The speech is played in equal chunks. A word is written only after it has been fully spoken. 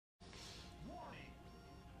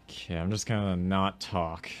Okay, I'm just gonna not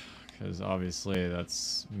talk, because obviously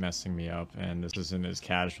that's messing me up, and this isn't as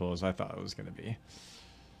casual as I thought it was gonna be.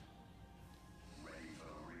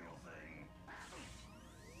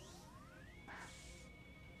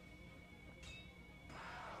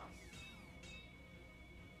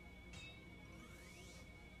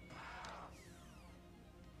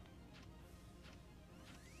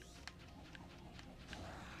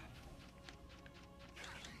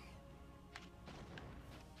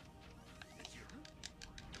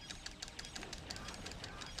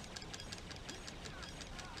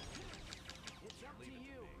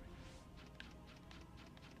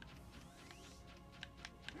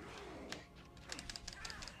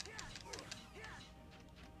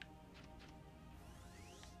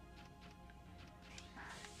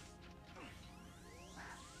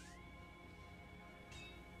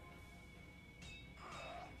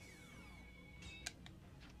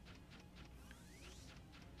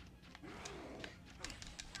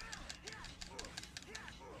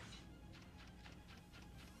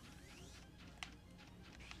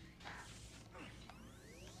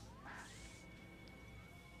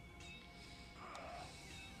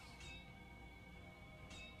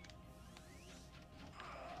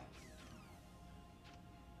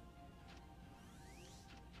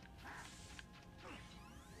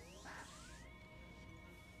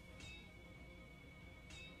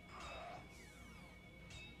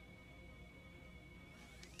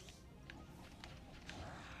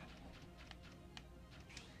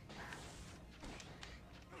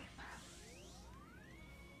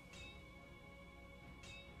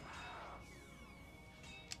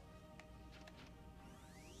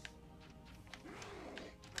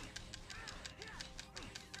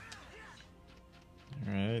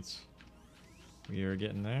 Alright. We are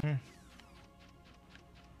getting there.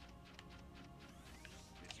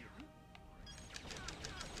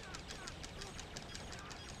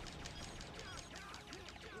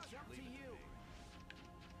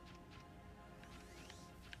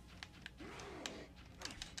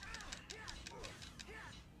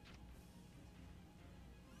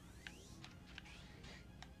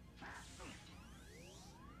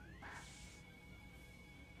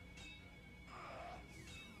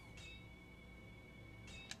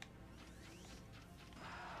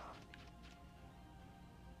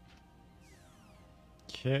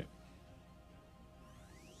 Okay.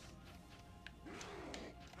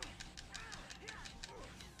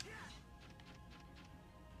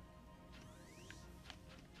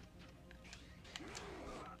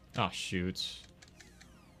 Oh, shoot.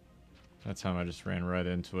 That time I just ran right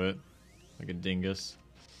into it. Like a dingus.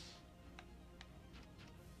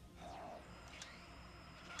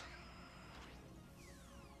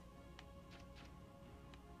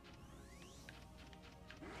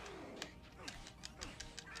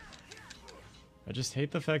 I just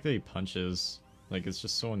hate the fact that he punches. Like, it's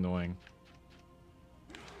just so annoying.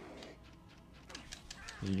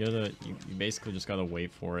 You basically just gotta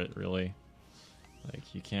wait for it, really.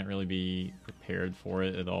 Like, you can't really be prepared for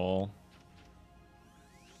it at all.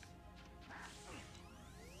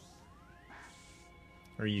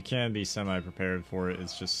 Or you can be semi-prepared for it,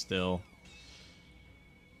 it's just still...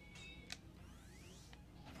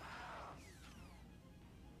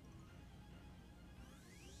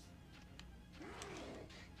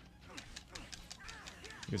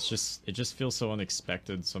 it just feels so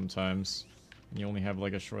unexpected sometimes. You only have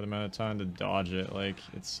like a short amount of time to dodge it, like,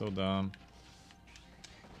 it's so dumb.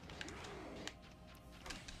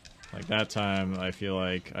 Like that time, I feel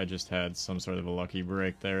like I just had some sort of a lucky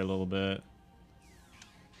break there a little bit.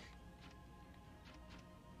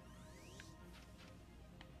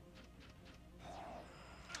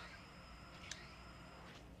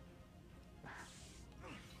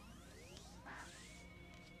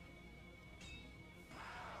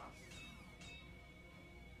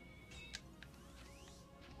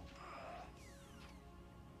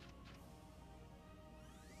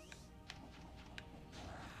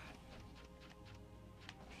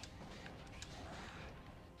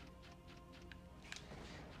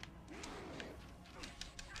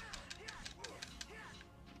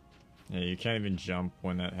 Yeah, you can't even jump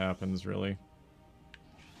when that happens, really.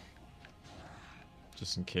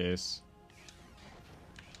 Just in case.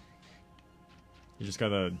 You just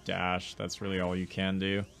gotta dash, that's really all you can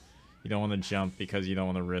do. You don't want to jump because you don't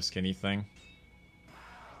want to risk anything.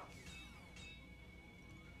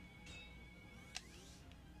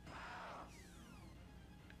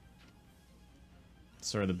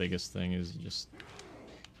 Sort of the biggest thing is you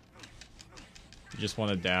just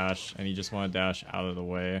want to dash, and you just want to dash out of the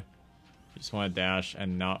way. You just want to dash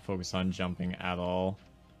and not focus on jumping at all.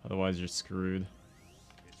 Otherwise you're screwed.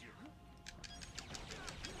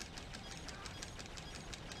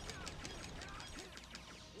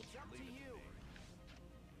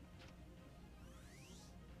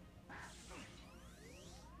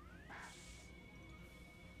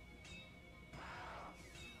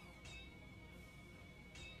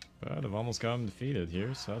 But I've almost got him defeated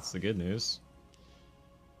here, so that's the good news.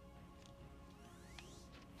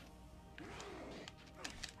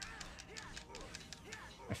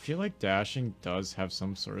 I feel like dashing does have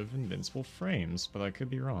some sort of invincible frames, but I could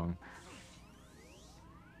be wrong.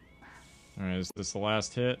 Alright, is this the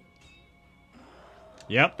last hit?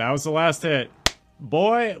 Yep, that was the last hit.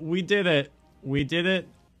 Boy, we did it. We did it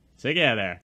together.